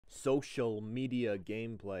Social media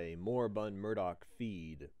gameplay, MoribundMurdoch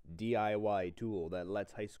feed, DIY tool that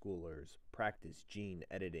lets high schoolers practice gene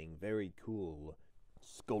editing. Very cool.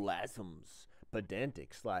 Scholasms,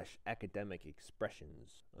 pedantic/academic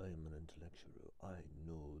expressions. I am an intellectual. I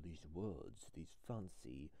know these words, these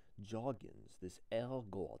fancy jargons, this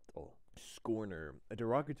ergot. Scorner, a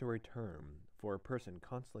derogatory term for a person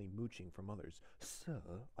constantly mooching from others.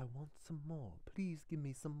 Sir, I want some more. Please give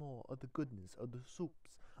me some more of the goodness of the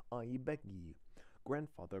soups. I beg ye.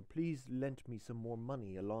 Grandfather, please lend me some more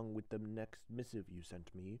money along with the next missive you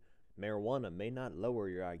sent me. Marijuana may not lower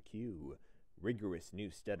your IQ. Rigorous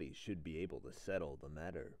new studies should be able to settle the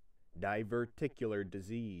matter. Diverticular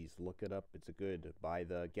disease, look it up, it's good, by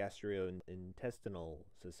the Gastrointestinal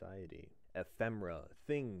Society. Ephemera,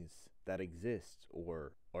 things that exist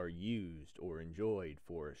or are used or enjoyed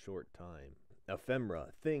for a short time.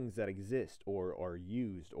 Ephemera, things that exist or are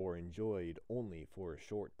used or enjoyed only for a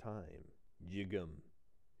short time. Jigum,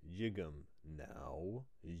 jigum now,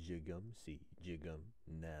 jigum, see, jigum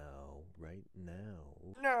now, right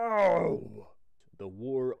now. No! The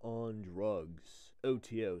war on drugs.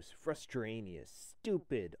 Otiose, frustraneous,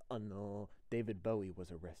 stupid. Oh no, David Bowie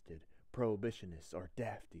was arrested. Prohibitionists are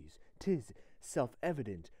dafties. 'Tis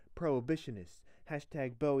self-evident. Prohibitionists.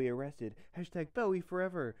 Hashtag Bowie arrested. Hashtag Bowie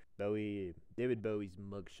forever. David Bowie's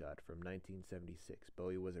mugshot from 1976.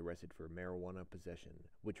 Bowie was arrested for marijuana possession,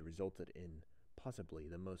 which resulted in possibly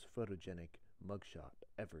the most photogenic mugshot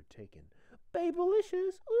ever taken.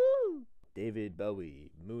 Babelicious! Ooh! David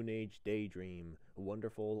Bowie, Moon Age Daydream,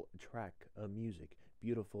 wonderful track of music,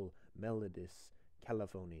 beautiful melodious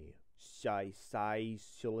caliphony.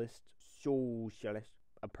 Socialist,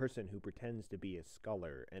 a person who pretends to be a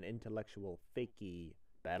scholar, an intellectual fakey.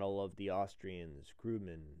 Battle of the Austrians,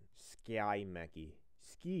 crewman, Ski-Meki,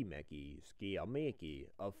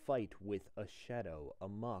 a fight with a shadow, a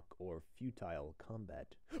mock or futile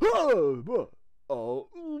combat.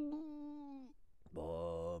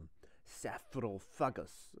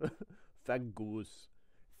 Saprophagus, fagus,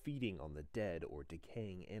 feeding on the dead or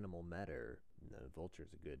decaying animal matter. No,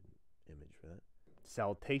 vulture's a good image for that.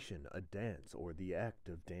 Saltation, a dance or the act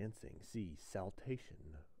of dancing. See,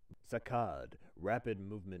 saltation. Saccade, rapid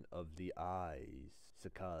movement of the eyes.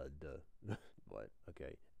 Saccade. What?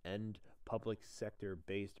 Okay. End public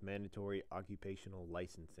sector-based mandatory occupational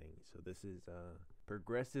licensing. So this is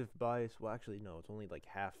progressive bias. Well, actually, no, it's only like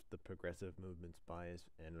half the progressive movement's bias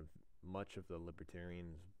and much of the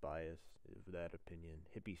libertarians' bias of that opinion.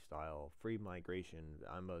 Hippie style, free migration.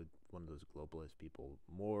 I'm one of those globalist people.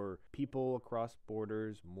 More people across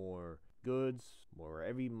borders, more goods, more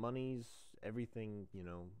everything, you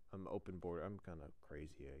know. I'm open border. I'm kind of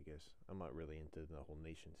crazy, I guess. I'm not really into the whole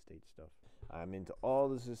nation state stuff. I'm into all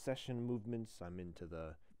the secession movements. I'm into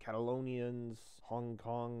the Catalonians, Hong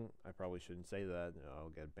Kong. I probably shouldn't say that. You know, I'll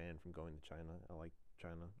get banned from going to China. I like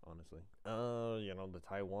China, honestly. You know, the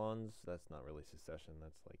Taiwans, that's not really secession.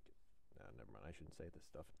 That's like, never mind. I shouldn't say this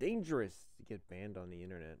stuff. Dangerous to get banned on the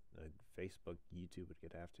internet. Facebook, YouTube would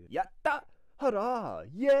get after you. Yatta! Hurrah!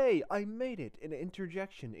 Yay! I made it! An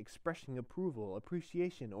interjection expressing approval,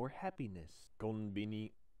 appreciation, or happiness.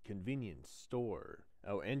 Convenience store.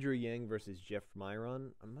 Oh, Andrew Yang versus Jeff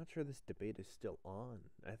Myron. I'm not sure this debate is still on.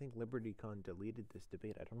 I think LibertyCon deleted this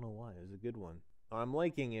debate. I don't know why. It was a good one. I'm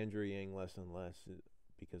liking Andrew Yang less and less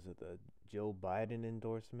because of the Joe Biden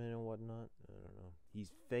endorsement and whatnot. I don't know.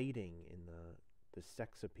 He's fading in the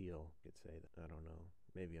sex appeal, you could say that. I don't know.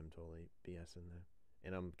 Maybe I'm totally BSing there.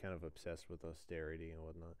 And I'm kind of obsessed with austerity and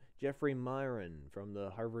whatnot. Jeffrey Myron from the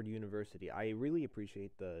Harvard University. I really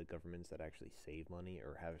appreciate the governments that actually save money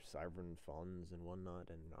or have sovereign funds and whatnot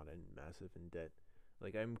and not massive in debt.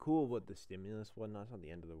 Like, I'm cool with the stimulus, whatnot. It's not the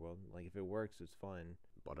end of the world. Like, if it works, it's fine.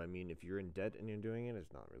 But, I mean, if you're in debt and you're doing it,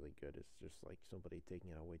 it's not really good. It's just, like, somebody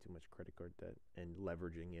taking out way too much credit card debt and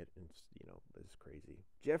leveraging it. And, you know, it's crazy.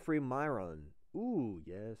 Jeffrey Myron. Ooh,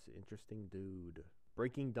 yes, interesting dude.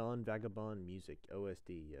 Breaking Dawn Vagabond Music,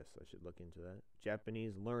 OSD, yes, I should look into that.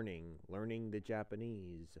 Japanese learning the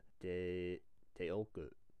Japanese. Teoku,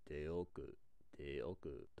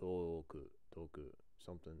 toku,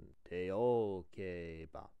 something.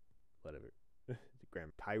 Teokeba, whatever.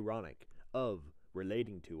 Grammar. Tyrannic, of,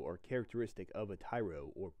 relating to, or characteristic of a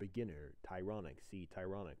tyro or beginner. Tyrannic, see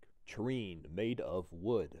tyrannic. Treen, made of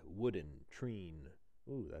wood, wooden, treen.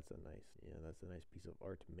 Ooh, that's a nice piece of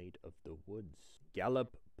art made of the woods.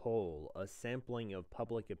 Gallup poll, a sampling of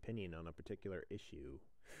public opinion on a particular issue.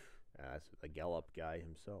 That's the Gallup guy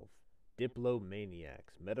himself.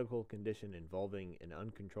 Diplomaniacs, medical condition involving an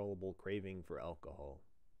uncontrollable craving for alcohol.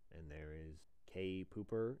 And there is K.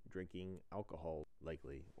 Pooper, drinking alcohol,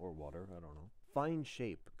 likely, or water, I don't know. Fine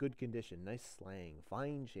shape, good condition, nice slang.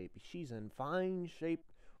 Fine shape, she's in fine shape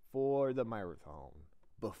for the marathon.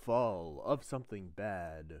 Befall, of something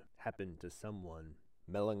bad, happened to someone.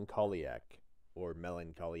 Melancholiac, or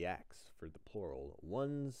melancholiacs for the plural.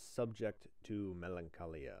 One's subject to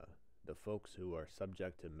melancholia. The folks who are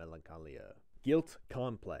subject to melancholia. Guilt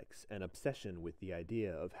complex, an obsession with the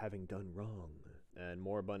idea of having done wrong. And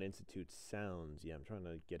Moribund Institute sounds. Yeah, I'm trying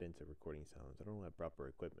to get into recording sounds. I don't have proper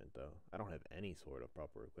equipment, though. I don't have any sort of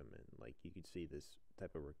proper equipment. Like, you could see this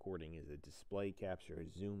type of recording is a display capture,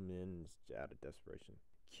 zoom in, out of desperation.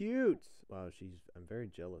 Cute! Wow, I'm very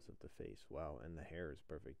jealous of the face. Wow, and the hair is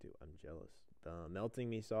perfect, too. I'm jealous. Melting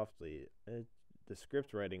Me Softly. The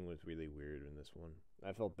script writing was really weird in this one.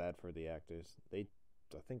 I felt bad for the actors. I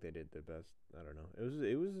think they did their best. I don't know.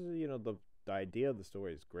 It was the idea of the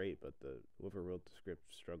story is great, but whoever wrote the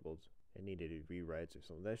script struggled. It needed rewrites or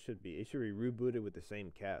something. It should be rebooted with the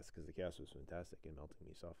same cast, because the cast was fantastic in Melting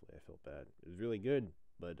Me Softly. I felt bad. It was really good,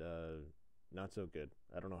 but not so good.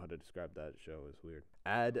 I don't know how to describe that show. It's weird.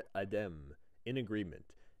 Ad adem, in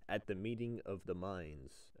agreement, at the meeting of the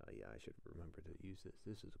minds. Yeah, I should remember to use this.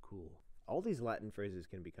 This is cool. All these Latin phrases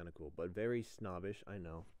can be kind of cool, but very snobbish, I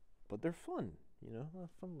know. But they're fun,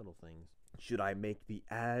 fun little things. Should I make the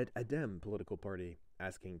ad adem political party?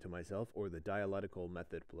 Asking to myself, or the dialectical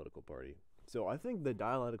method political party? So I think the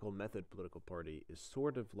dialectical method political party is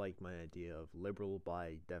sort of like my idea of liberal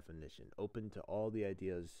by definition, open to all the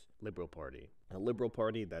ideas liberal party. A liberal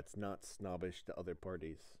party that's not snobbish to other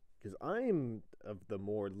parties. Because I'm of the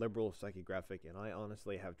more liberal psychographic, and I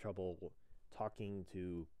honestly have trouble talking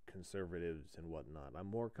to conservatives and whatnot. I'm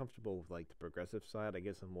more comfortable with like the progressive side. I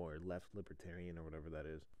guess I'm more left libertarian or whatever that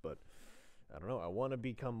is. But I don't know. I want to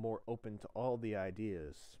become more open to all the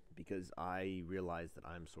ideas because I realize that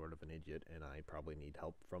I'm sort of an idiot and I probably need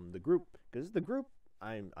help from the group. Because the group,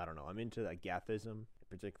 I don't know. I'm into agathism,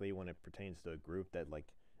 particularly when it pertains to a group that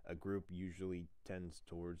like a group usually tends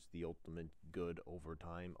towards the ultimate good over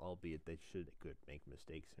time, albeit they could make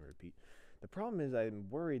mistakes and repeat. The problem is I'm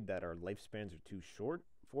worried that our lifespans are too short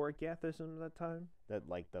for agathism at that time, that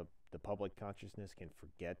like the public consciousness can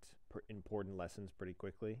forget important lessons pretty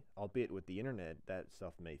quickly. Albeit with the internet, that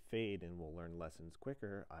stuff may fade and we'll learn lessons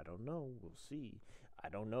quicker. I don't know. We'll see. I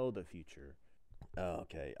don't know the future.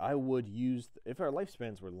 Okay, I would use, if our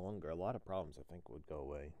lifespans were longer, a lot of problems I think would go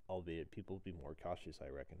away. Albeit people would be more cautious, I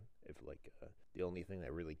reckon. If like the only thing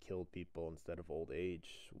that really killed people instead of old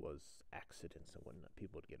age was accidents and whatnot,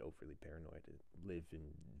 people would get overly paranoid and live in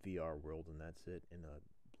VR world and that's it, in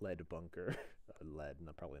a lead bunker. Lead,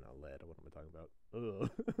 probably not lead. What am I talking about? Ugh.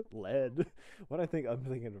 Lead. I'm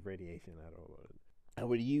thinking of radiation. I don't know what it is. I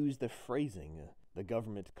would use the phrasing, the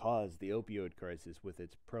government caused the opioid crisis with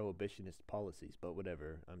its prohibitionist policies, but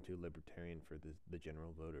whatever, I'm too libertarian for the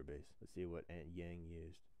general voter base. Let's see what Aunt Yang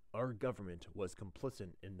used. Our government was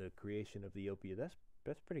complicit in the creation of the opioid.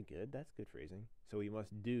 That's pretty good. That's good phrasing. So we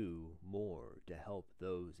must do more to help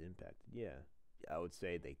those impacted. Yeah, I would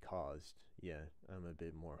say they caused. Yeah, I'm a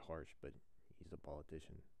bit more harsh, but he's a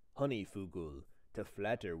politician. Honeyfugel. To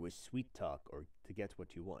flatter with sweet talk or to get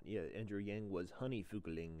what you want. Yeah, Andrew Yang was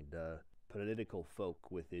honeyfugling the political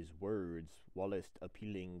folk with his words, whilst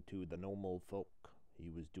appealing to the normal folk.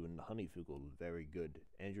 He was doing the honeyfugel very good.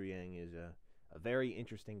 Andrew Yang is a very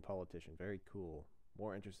interesting politician, very cool.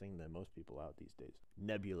 More interesting than most people out these days.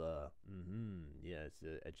 Nebula. Yeah, it's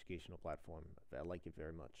an educational platform. I like it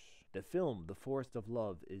very much. The film, The Forest of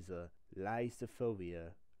Love, is a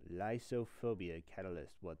lysophobia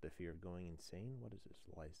catalyst. What, the fear of going insane? What is this?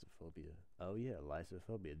 Lysophobia. Oh yeah,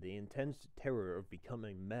 lysophobia. The intense terror of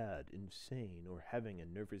becoming mad, insane, or having a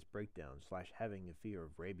nervous breakdown / having a fear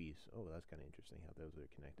of rabies. Oh, that's kind of interesting how those are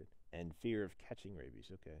connected. And fear of catching rabies.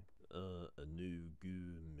 Okay. A new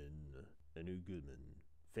Goodman.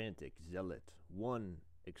 Fantic, zealot. One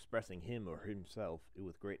expressing him or himself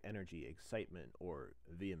with great energy, excitement, or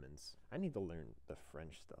vehemence. I need to learn the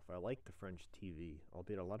French stuff. I like the French TV,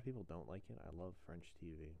 albeit a lot of people don't like it. I love French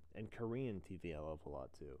TV. And Korean TV I love a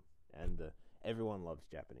lot too. And everyone loves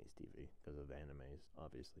Japanese TV because of animes,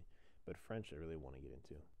 obviously. But French I really want to get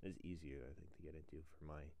into. It's easier, I think, to get into for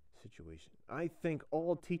my situation. I think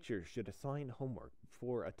all teachers should assign homework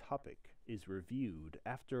before a topic is reviewed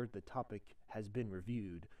after the topic has been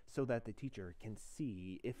reviewed so that the teacher can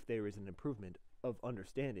see if there is an improvement of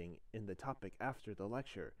understanding in the topic after the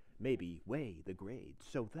lecture. Maybe weigh the grade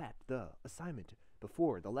so that the assignment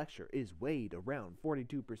before the lecture is weighed around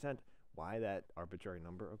 42%. Why that arbitrary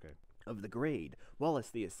number? Okay. Of the grade,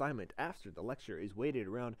 whilst the assignment after the lecture is weighted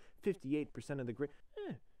around 58% of the grade.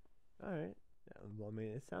 Alright. Well, I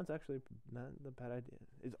mean, it sounds actually not a bad idea.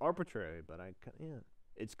 It's arbitrary, but yeah.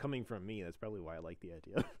 It's coming from me. That's probably why I like the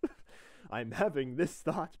idea. I'm having this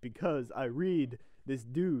thought because I read this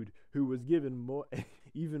dude who was given more,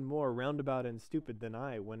 even more roundabout and stupid than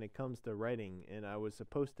I when it comes to writing, and I was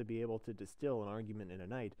supposed to be able to distill an argument in a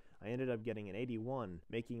night. I ended up getting an 81,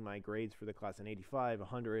 making my grades for the class an 85,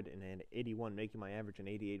 100, and an 81, making my average an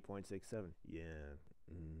 88.67. Yeah.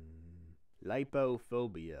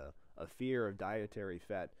 Lipophobia, a fear of dietary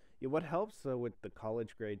fat. Yeah, what helps with the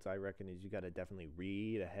college grades, I reckon, is you got to definitely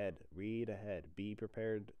read ahead. Be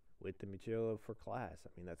prepared with the material for class. I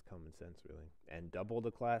mean, that's common sense, really. And double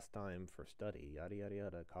the class time for study, yada, yada,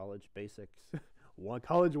 yada. College basics.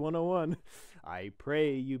 College 101. I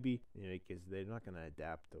pray you be, because they're not going to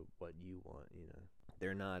adapt to what you want,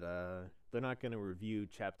 They're not going to review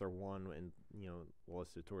chapter 1 and, well,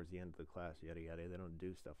 it's towards the end of the class, yada, yada. They don't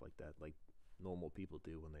do stuff like that. Like, normal people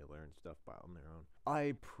do when they learn stuff on their own.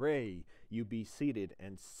 I pray you be seated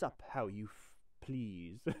and sup how you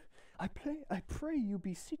please. I pray you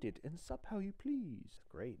be seated and sup how you please.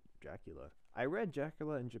 Great, Dracula. I read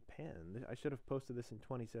Dracula in Japan. I should have posted this in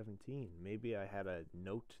 2017. Maybe I had a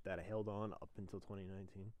note that I held on up until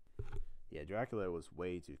 2019. Yeah, Dracula was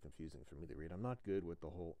way too confusing for me to read. I'm not good with the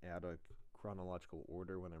whole out of chronological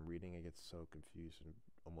order when I'm reading. I get so confused and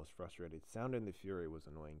almost frustrated. Sound and the Fury was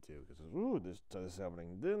annoying too, because this is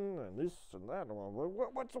happening then, and this and that.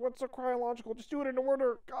 What's the chronological? Just do it in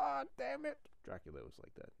order. God damn it. Dracula was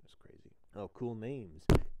like that. It's crazy. Oh, cool names.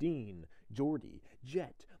 Dean, Geordie,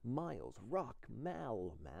 Jet, Miles, Rock,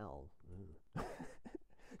 Mal.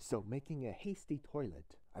 So making a hasty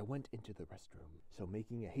toilet, I went into the restroom. So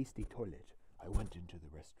making a hasty toilet, I went into the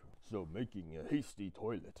restroom. So making a hasty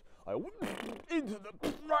toilet, I went into the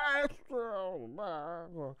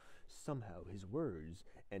restroom. Somehow his words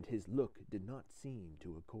and his look did not seem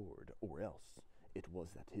to accord, or else it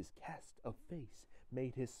was that his cast of face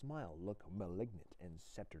made his smile look malignant and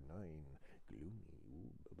saturnine, gloomy.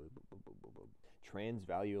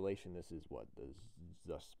 Transvaluation, this is what?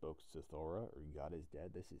 Thus spoke Zathora, or God is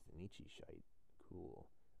dead? This is Nietzsche shite. Cool.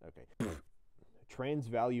 Okay.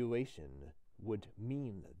 Transvaluation would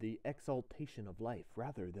mean the exaltation of life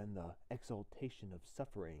rather than the exaltation of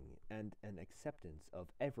suffering, and an acceptance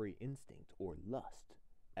of every instinct or lust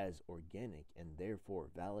as organic and therefore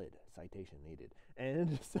valid. Citation needed.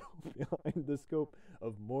 And so behind the scope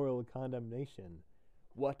of moral condemnation,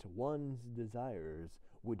 what one desires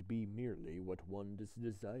would be merely what one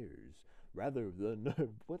desires, rather than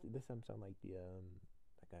what this sound like the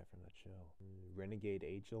that guy from that show, Renegade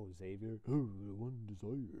Angel Xavier. One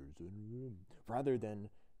desires, rather than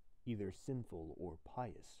either sinful or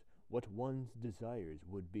pious. What one desires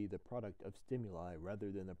would be the product of stimuli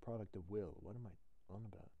rather than the product of will. What am I on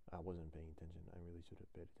about? I wasn't paying attention. I really should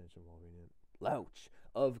have paid attention while reading it. Louch,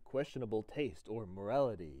 of questionable taste or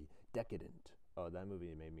morality, decadent. Oh, that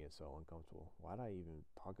movie made me so uncomfortable. Why did I even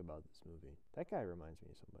talk about this movie? That guy reminds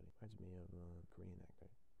me of somebody. Reminds me of a Korean actor.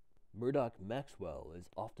 Murdoch Maxwell is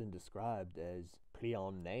often described as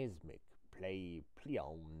pleonasmic.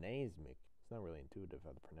 Pleonasmic. It's not really intuitive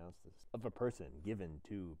how to pronounce this. Of a person given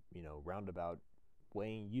to, roundabout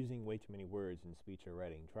using way too many words in speech or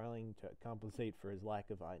writing, trying to compensate for his lack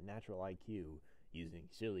of natural IQ using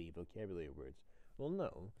silly vocabulary words. Well,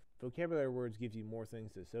 no. Vocabulary words gives you more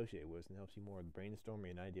things to associate with and helps you more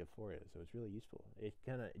brainstorming an idea for it, so it's really useful. It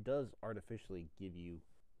does artificially give you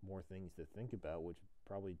more things to think about, which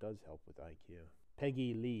probably does help with IQ.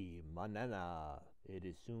 Peggy Lee, Manana, it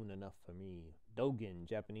is soon enough for me. Dogen,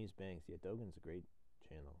 Japanese Banks. Yeah, Dogen's a great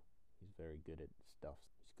channel. He's very good at stuff.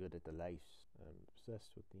 He's good at the life. I'm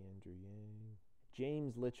obsessed with the Andrew Yang.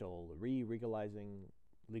 James Litchell, legalizing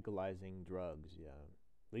drugs. Yeah.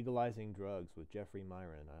 Legalizing drugs with Jeffrey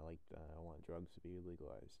Myron. I want drugs to be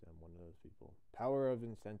legalized. I'm one of those people. Power of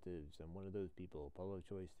incentives. I'm one of those people. Public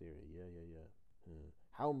choice theory. Yeah.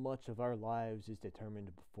 How much of our lives is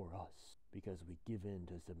determined for us because we give in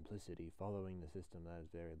to simplicity, following the system that is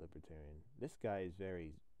very libertarian. This guy is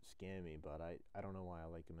very scammy, but I don't know why I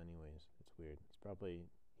like him anyways. It's weird.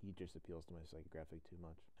 He just appeals to my psychographic too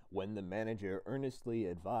much. When the manager earnestly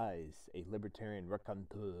advised a libertarian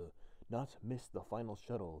raconteur not miss the final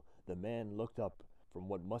shuttle, the man looked up from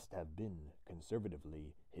what must have been,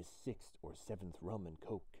 conservatively, his 6th or 7th rum and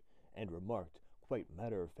coke, and remarked, quite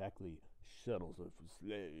matter-of-factly, "Shuttles are for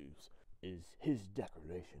slaves." His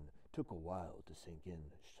declaration took a while to sink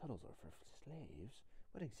in. Shuttles are for slaves?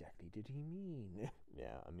 What exactly did he mean?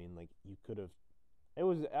 Yeah, I mean, you could have... I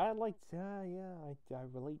relate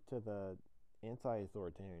to the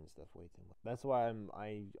anti-authoritarian stuff way too much. That's why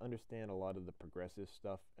I understand a lot of the progressive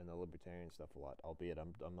stuff and the libertarian stuff a lot, albeit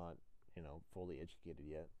I'm not, fully educated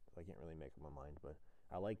yet. I can't really make up my mind, but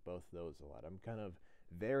I like both those a lot. I'm kind of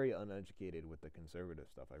very uneducated with the conservative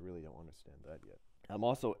stuff. I really don't understand that yet. I'm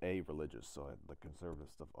also a-religious, so the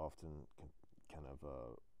conservative stuff often kind of,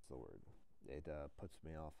 what's the word? It puts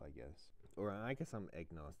me off, I guess. Or I guess I'm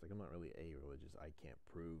agnostic. I'm not really a-religious. I can't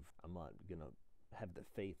prove. I'm not going to have the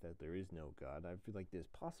faith that there is no God. I feel like it's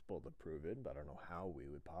possible to prove it, but I don't know how we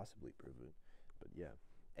would possibly prove it. But yeah,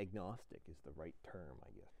 agnostic is the right term,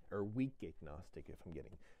 I guess. Or weak agnostic if I'm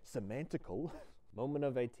getting semantical. Moment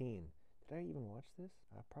of 18. Did I even watch this?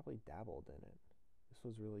 I probably dabbled in it. This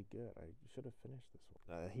was really good. I should have finished this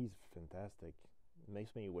one. He's fantastic. It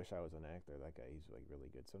makes me wish I was an actor. That guy, he's like really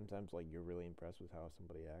good. Sometimes like you're really impressed with how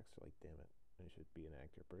somebody acts. You're like, damn it, I should be an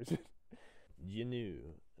actor person.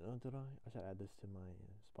 Genu. Oh, did I? I should add this to my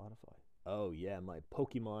Spotify. Oh yeah, my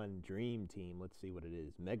Pokemon Dream Team. Let's see what it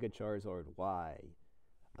is. Mega Charizard Y.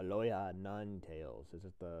 Aloya Ninetales. Is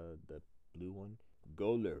it the blue one?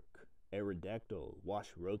 Golurk. Aerodactyl,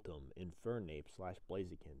 Washrotom, Infernape /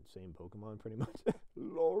 Blaziken. Same Pokemon pretty much.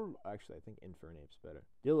 Lol. Actually, I think Infernape's better.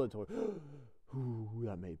 Dilatory. Ooh,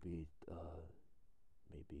 that may be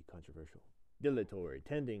controversial. Dilatory,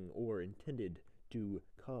 tending or intended to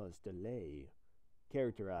cause delay.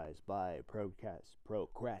 Characterized by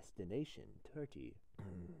procrastination. 30.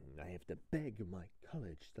 I have to beg my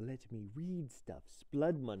college to let me read stuffs.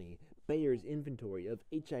 Blood money. Bayer's inventory of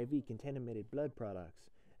HIV-contaminated blood products.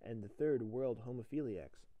 And the third world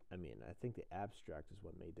homophiliacs. I mean, I think the abstract is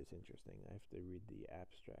what made this interesting. I have to read the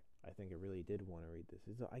abstract. I think I really did want to read this.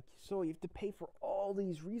 So you have to pay for all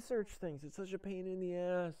these research things. It's such a pain in the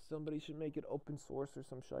ass. Somebody should make it open source or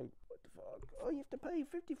some shite. What the fuck? Oh, you have to pay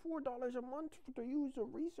 $54 a month to use the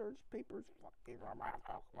research papers.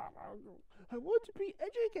 I want to be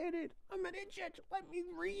educated. I'm an idiot. Let me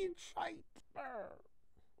read shite.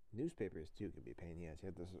 Newspapers too can be a pain in the ass.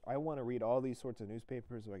 I want to read all these sorts of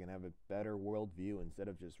newspapers so I can have a better worldview instead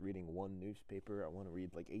of just reading one newspaper. I want to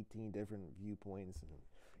read like 18 different viewpoints, and you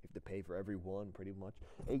have to pay for every one pretty much.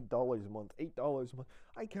 $8 a month. $8 a month.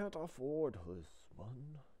 I can't afford this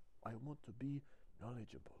one. I want to be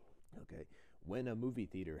knowledgeable. Okay. When a movie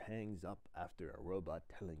theater hangs up after a robot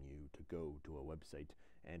telling you to go to a website,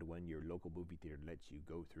 and when your local movie theater lets you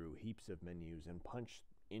go through heaps of menus and punch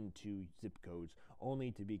into zip codes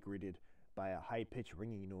only to be greeted by a high-pitched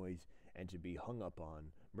ringing noise and to be hung up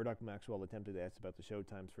on. Murdoch Maxwell attempted to ask about the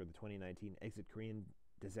showtimes for the 2019 Exit Korean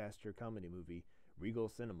disaster comedy movie Regal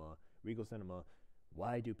Cinema.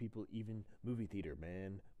 Why do people even movie theater,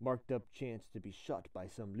 man? Marked up chance to be shot by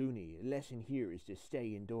some loony. Lesson here is to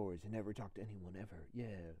stay indoors and never talk to anyone ever.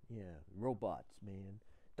 Yeah. Robots, man.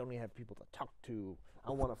 Don't even have people to talk to.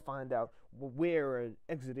 I want to find out where an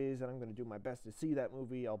exit is, and I'm going to do my best to see that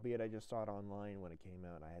movie, albeit I just saw it online when it came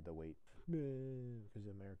out. I had to wait because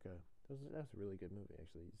America. That's a really good movie,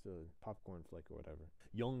 actually. It's a popcorn flick or whatever.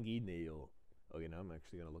 Yonggi Neo. Okay, now I'm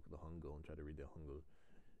actually going to look at the Hangul and try to read the Hangul.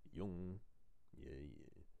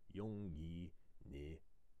 Yonggi Ne.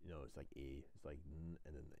 No, it's like A. It's like N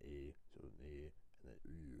and then the A. So A and then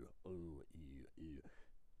U. O, E, E.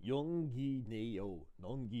 Yonggi Neo.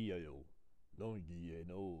 Nonggi-yo. Nonggi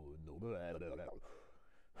no.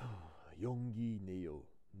 Yonggi Neo.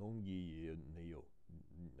 Nonggi Neo.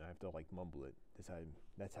 I have to like mumble it.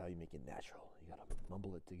 That's how you make it natural. You gotta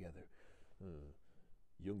mumble it together.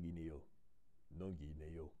 Yonggi Neo. Nonggi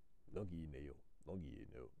Neo. Nonggi Neo. Nonggi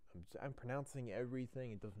Neo. I'm pronouncing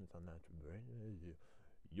everything. It doesn't sound natural, right?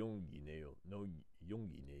 Yonggi Neo. No,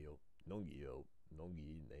 Yonggi Neo. Nonggi-yo.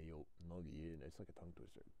 Nonggi Neo. Nonggi. It's like a tongue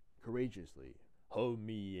twister. Courageously.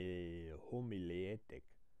 Homiletic.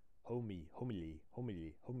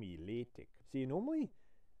 Homiletic. See, normally,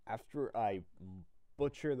 after I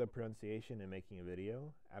butcher the pronunciation in making a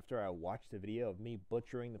video, after I watch the video of me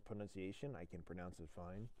butchering the pronunciation, I can pronounce it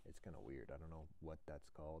fine. It's kind of weird. I don't know what that's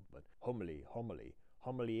called, but homiletic.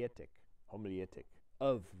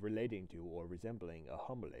 Of relating to or resembling a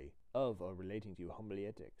homily. Of or relating to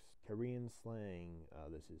homiletics. Korean slang.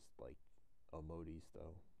 This is like emojis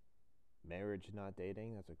though. Marriage Not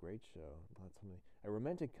Dating. That's a great show. A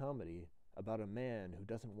romantic comedy about a man who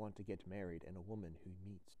doesn't want to get married and a woman who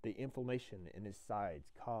meets. The inflammation in his sides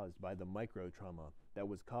caused by the micro-trauma that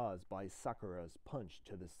was caused by Sakura's punch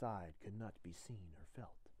to the side could not be seen or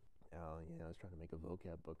felt. Oh, yeah, I was trying to make a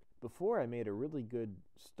vocab book. Before I made a really good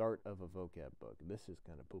start of a vocab book. This is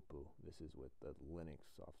kind of poo-poo. This is with the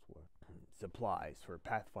Linux software. Supplies for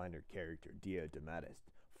Pathfinder character Dia Damatist.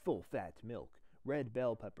 Full-fat milk. Red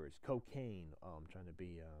bell peppers. Cocaine. Oh, I'm trying to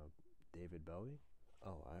be David Bowie.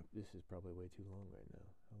 Oh, this is probably way too long right now.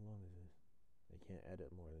 How long is this? I can't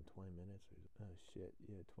edit more than 20 minutes. Oh, shit.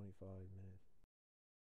 Yeah, 25 minutes.